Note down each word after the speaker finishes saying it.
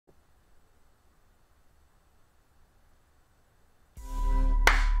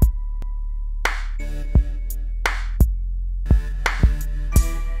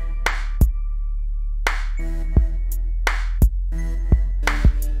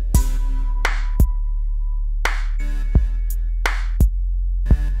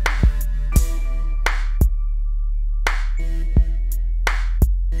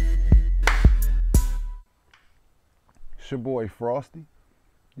It's your boy Frosty.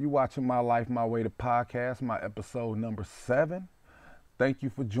 You watching My Life, My Way to podcast, my episode number 7. Thank you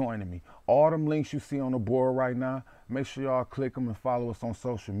for joining me. All them links you see on the board right now, make sure y'all click them and follow us on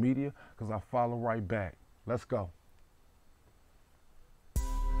social media because I follow right back. Let's go.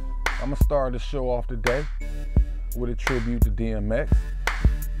 I'm going to start the show off today with a tribute to DMX.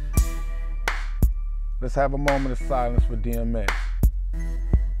 Let's have a moment of silence for DMX.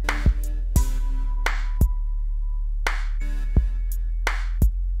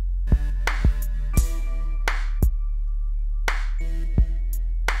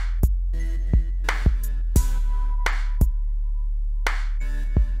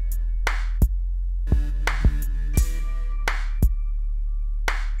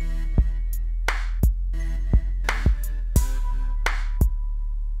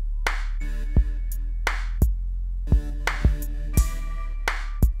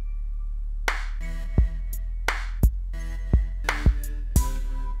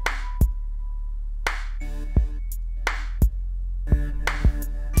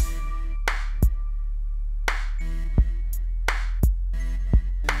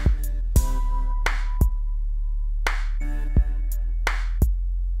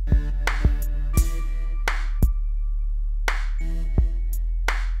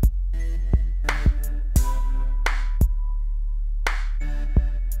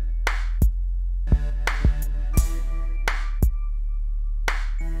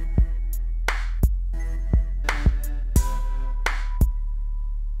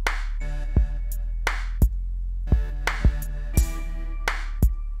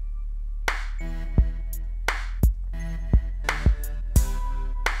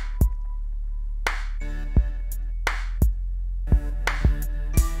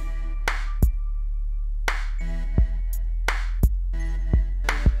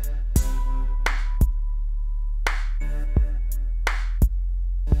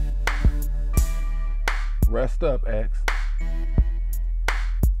 Rest up, X.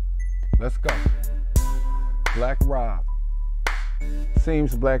 Let's go. Black Rob.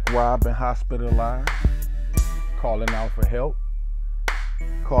 Seems Black Rob been hospitalized, calling out for help,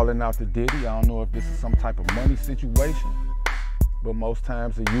 calling out to Diddy. I don't know if this is some type of money situation, but most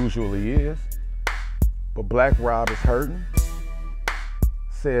times it usually is. But Black Rob is hurting,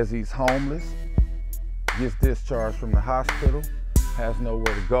 says he's homeless, gets discharged from the hospital, has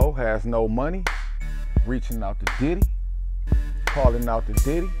nowhere to go, has no money. Reaching out to Diddy, calling out to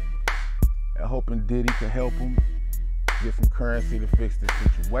Diddy, and hoping Diddy can help him get some currency to fix this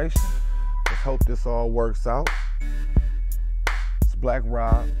situation. Let's hope this all works out. It's Black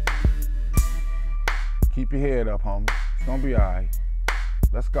Rob. Keep your head up, homie. It's gonna be all right.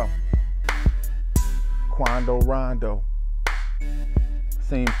 Let's go. Quondo Rondo.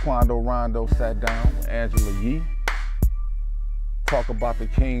 Seems Quondo Rondo sat down with Angela Yee. Talk about the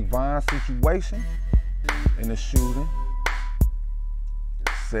King Von situation in the shooting.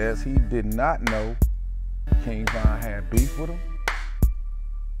 It says he did not know King Von had beef with him.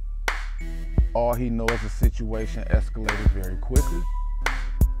 All he knows the situation escalated very quickly.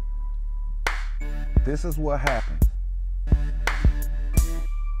 This is what happens.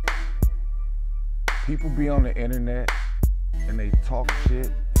 People be on the internet and they talk shit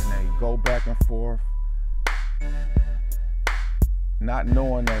and they go back and forth, not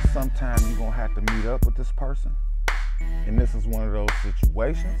knowing that sometime you're gonna have to meet up with this person. And this is one of those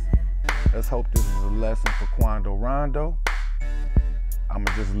situations. Let's hope this is a lesson for Quondo Rondo.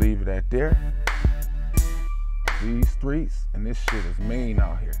 I'ma just leave it at there. These streets and this shit is mean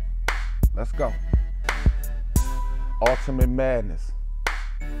out here. Let's go. Ultimate Madness.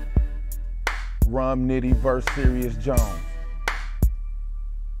 Rum Nitty versus Serious Jones.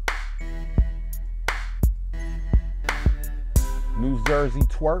 New Jersey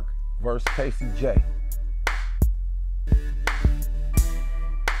Twerk versus Casey J.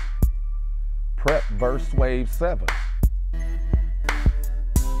 Prep versus Wave 7.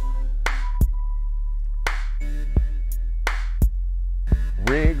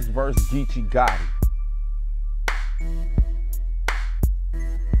 Riggs versus Geechee Gotti.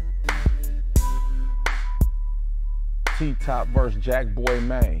 T-Top versus Jack Boy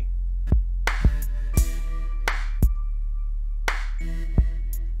May.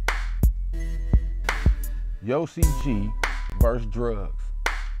 Yossi G versus Drugs.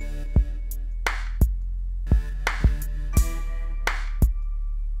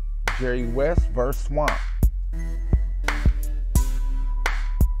 Jerry West versus Swang.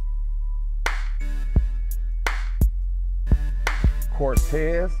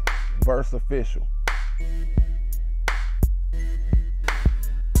 Cortez versus Official.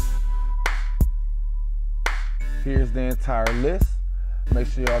 Here's the entire list. Make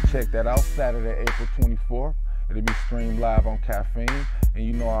sure y'all check that out Saturday, April 24th. It'll be streamed live on Caffeine. And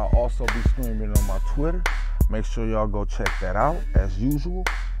you know I'll also be streaming on my Twitter. Make sure y'all go check that out as usual.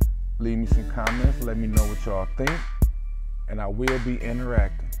 Leave me some comments. Let me know what y'all think. And I will be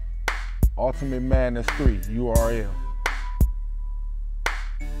interacting. Ultimate Madness 3 URL.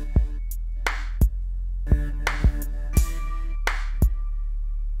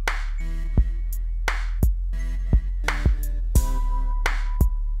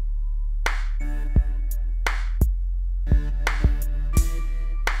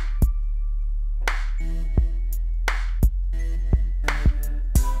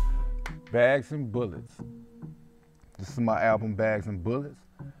 Bags and Bullets. This is my album, Bags and Bullets.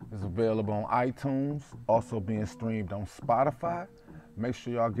 It's available on iTunes, also being streamed on Spotify. Make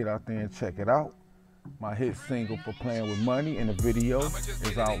sure y'all get out there and check it out. My hit single for Playing With Money in the video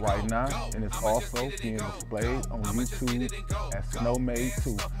is out right now, and it's also being displayed on YouTube at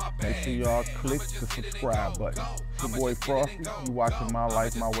Snowmade2. Make sure y'all click the subscribe button. It's your boy Frosty. You watching My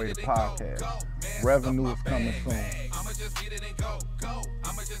Life, My Way to podcast. Revenue is coming soon. I'ma just get it and go, go.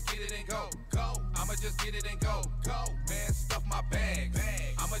 I'ma just get it and go, go. I'ma just get it and go, go. Man, stuff my bag.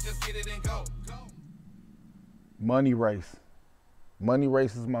 I'ma just get it and go, go. Money Race. Money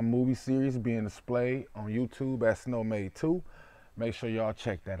Race is my movie series being displayed on YouTube at Snowmade2. Make sure y'all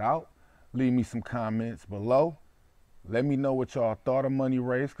check that out. Leave me some comments below. Let me know what y'all thought of Money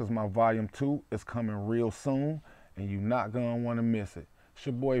Race, because my volume 2 is coming real soon and you're not gonna want to miss it. It's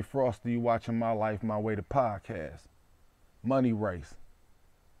your boy Frosty. You watching My Life, My Way to podcast. Money Race.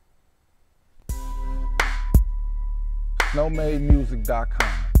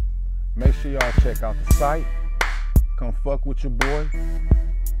 Snowmademusic.com. Make sure y'all check out the site. Come fuck with your boy.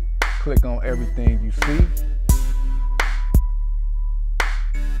 Click on everything you see.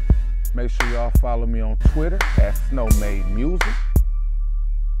 Make sure y'all follow me on Twitter at Snowmademusic.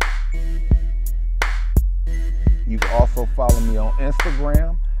 You can also follow me on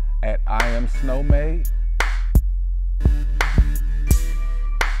Instagram at I am Snowmade.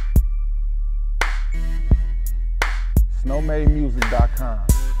 Snowmademusic.com.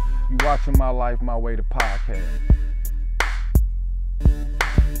 You watching My Life, My Way to podcast.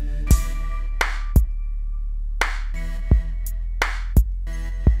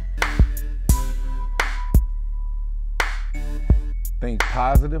 Think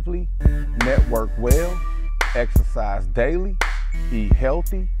positively, network well, exercise daily, eat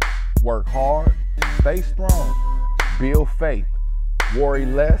healthy, work hard, stay strong, build faith, worry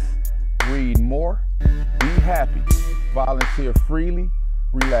less, read more, be happy, volunteer freely,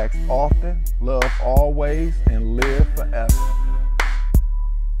 relax often, love always, and live forever.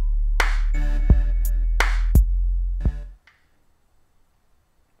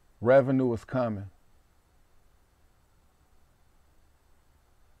 Revenue is coming.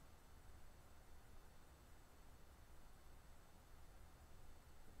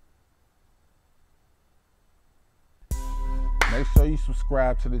 Make sure you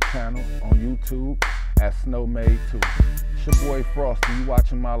subscribe to the channel on YouTube at Snowmade2. It's your boy Frosty. You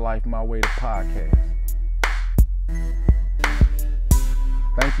watching My Life, My Way to podcast.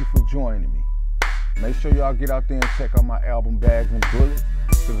 Thank you for joining me. Make sure y'all get out there and check out my album, Bags and Bullets,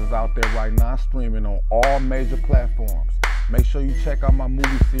 because it's out there right now, streaming on all major platforms. Make sure you check out my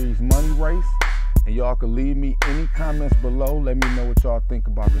movie series, Money Race, and y'all can leave me any comments below. Let me know what y'all think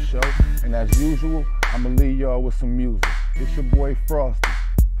about the show. And as usual, I'm going to leave y'all with some music. It's your boy Frosty.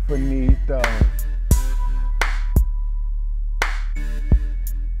 Finito.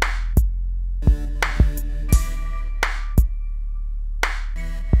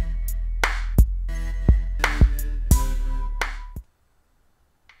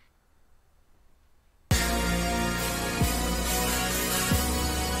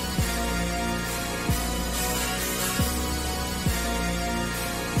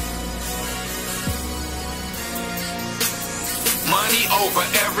 Money over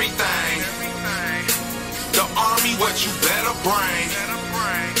everything. The army, what you better bring.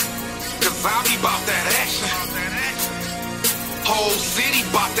 Cause I be about that action. Whole city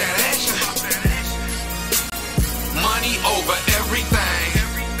about that action. Money over everything.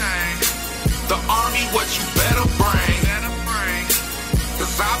 The army, what you better bring.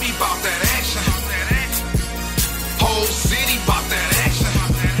 Cause I be about that action. Whole city about that action.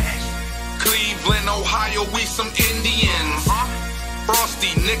 Cleveland, Ohio, we some Indians. Frosty,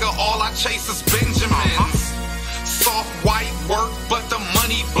 nigga, all I chase is Benjamins. Soft white work, but the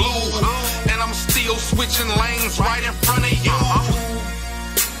money blue. And I'm still switching lanes right in front of you.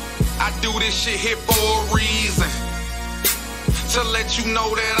 I do this shit here for a reason. To let you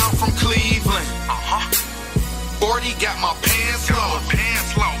know that I'm from Cleveland. 40 got my pants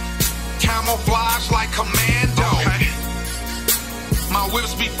low. Camouflage like Commando. My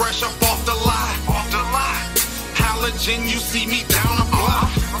whips be fresh up off the lot. Halogen, you see me down the block.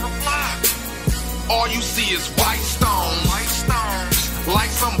 All you see is white stones.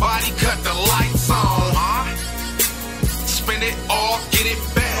 Like somebody cut the lights on. Spend it all, get it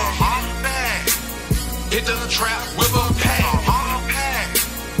back. Hit the trap with a pack.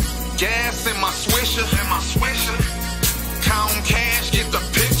 Gas in my swisher. Count cash, get the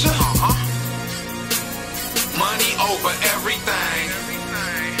picture. Money over everything.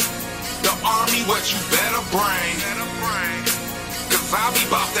 The army, what you better bring. Cause I be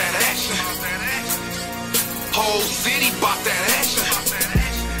bout that action. Whole city bout that action.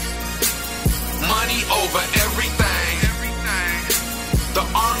 Money over everything. The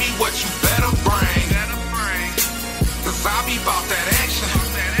army, what you better bring. Cause I be bout that action.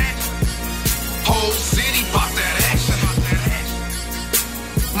 Whole city bout that action.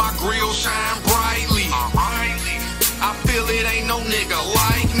 My grill shine brightly. I feel it ain't no nigga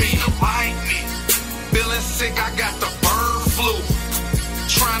like me. Feeling sick, I got the bird flu.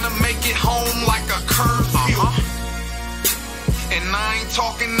 Trying to make it home like a curfew. And I ain't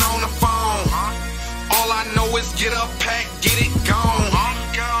talking on the phone. All I know is get up, pack, get it gone.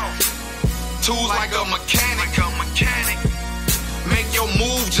 Tools like a mechanic. Make your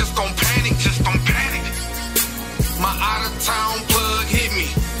move, just don't panic. My out of town plug hit me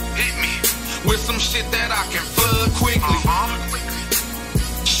with some shit that I can flood quickly.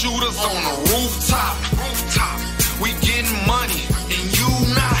 Shooters on the rooftop. We getting money and you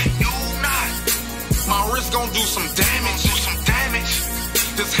not. My wrist gon' do some damage.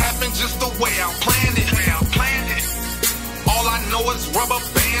 This happened just the way I planned it. All I know is rubber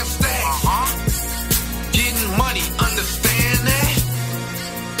band stacks. Getting money, understand that?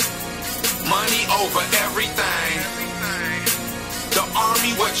 Money over everything. The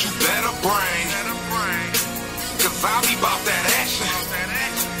army, what you better bring. Cause I be bout that action.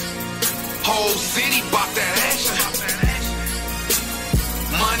 Whole city bout that action.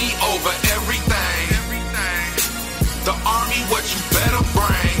 Money over everything. The army, what you better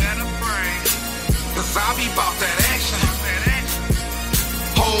bring. Cause I be bout that action.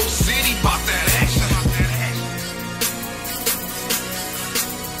 Whole city bout that action.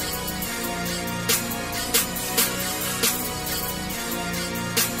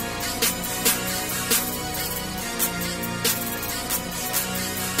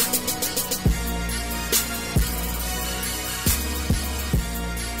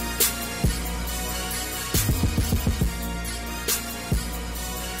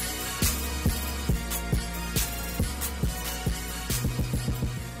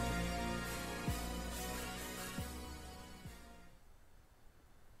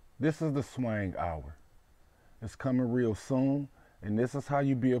 This is the Swang Hour. It's coming real soon, and this is how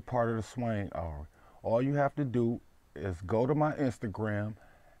you be a part of the Swang Hour. All you have to do is go to my Instagram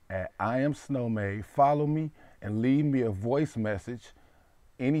at I am Snowmade, follow me, and leave me a voice message.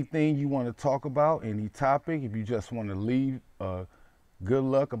 Anything you want to talk about, any topic, if you just want to leave good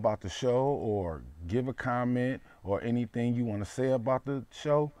luck about the show or give a comment or anything you want to say about the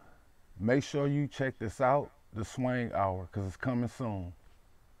show, make sure you check this out, the Swang Hour, because it's coming soon.